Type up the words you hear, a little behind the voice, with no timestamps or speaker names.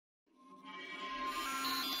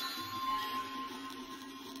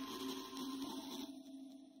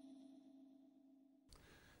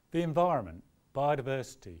The environment,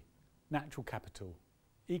 biodiversity, natural capital,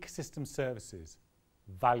 ecosystem services,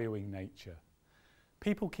 valuing nature.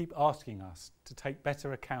 People keep asking us to take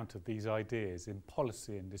better account of these ideas in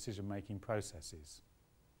policy and decision-making processes.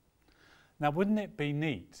 Now, wouldn't it be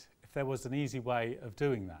neat if there was an easy way of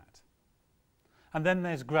doing that? And then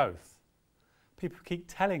there's growth. People keep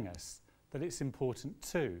telling us that it's important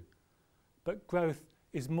too, but growth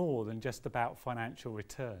is more than just about financial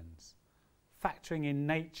returns. Factoring in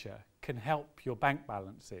nature can help your bank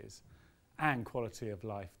balances and quality of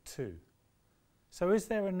life too. So is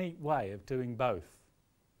there a neat way of doing both?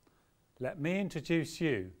 Let me introduce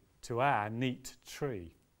you to our neat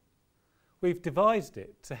tree. We've devised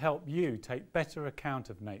it to help you take better account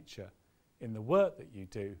of nature in the work that you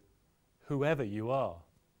do, whoever you are.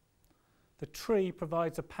 The tree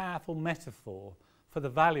provides a powerful metaphor for the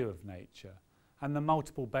value of nature and the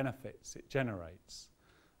multiple benefits it generates,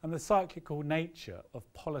 and the cyclical nature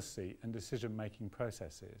of policy and decision-making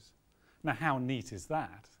processes. Now, how neat is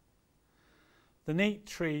that? The neat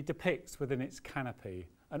tree depicts within its canopy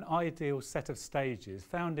an ideal set of stages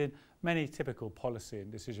found in many typical policy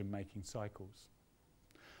and decision-making cycles.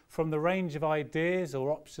 From the range of ideas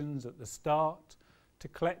or options at the start, to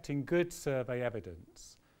collecting good survey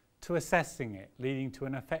evidence, to assessing it, leading to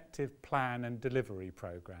an effective plan and delivery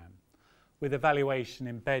programme, with evaluation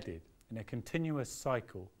embedded in a continuous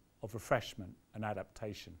cycle of refreshment and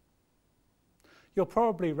adaptation. You'll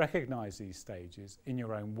probably recognise these stages in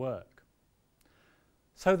your own work.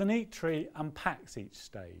 So the neat tree unpacks each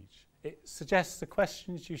stage. It suggests the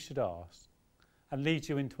questions you should ask and leads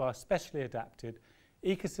you into our specially adapted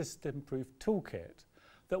ecosystem-proof toolkit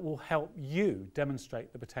that will help you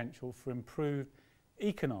demonstrate the potential for improved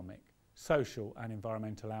economic, social and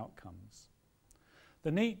environmental outcomes.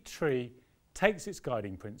 The neat tree takes its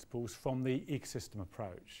guiding principles from the ecosystem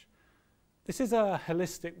approach. This is a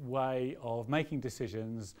holistic way of making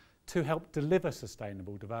decisions to help deliver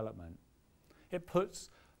sustainable development. It puts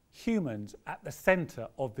humans at the centre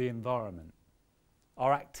of the environment,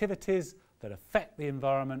 our activities that affect the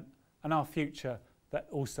environment and our future that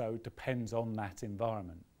also depends on that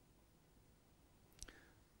environment.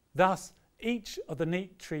 Thus, each of the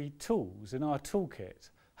neat tree tools in our toolkit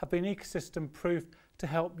have been ecosystem proofed to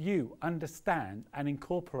help you understand and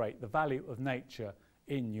incorporate the value of nature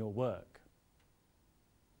in your work.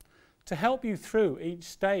 To help you through each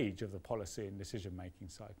stage of the policy and decision-making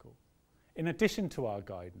cycle, in addition to our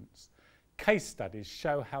guidance, case studies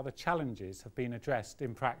show how the challenges have been addressed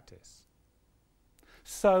in practice.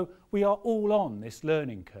 So we are all on this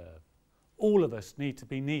learning curve. All of us need to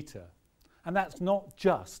be neater, and that's not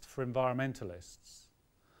just for environmentalists.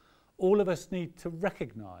 All of us need to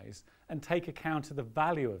recognise and take account of the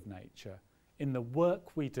value of nature in the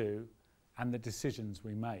work we do and the decisions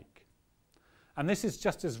we make. And this is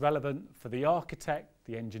just as relevant for the architect,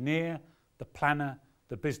 the engineer, the planner,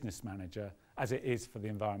 the business manager, as it is for the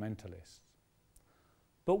environmentalist.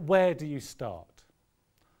 But where do you start?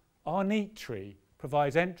 Our neat tree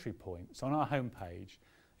provides entry points on our homepage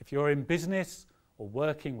if you're in business or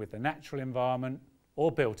working with the natural environment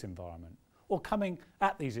or built environment, or coming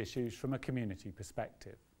at these issues from a community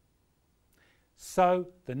perspective. So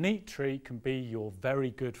the neat tree can be your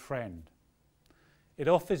very good friend. It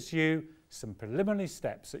offers you some preliminary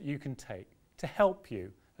steps that you can take to help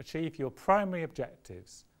you achieve your primary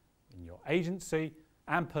objectives in your agency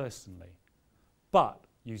and personally, but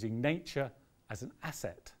using nature as an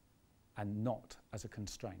asset and not as a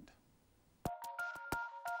constraint.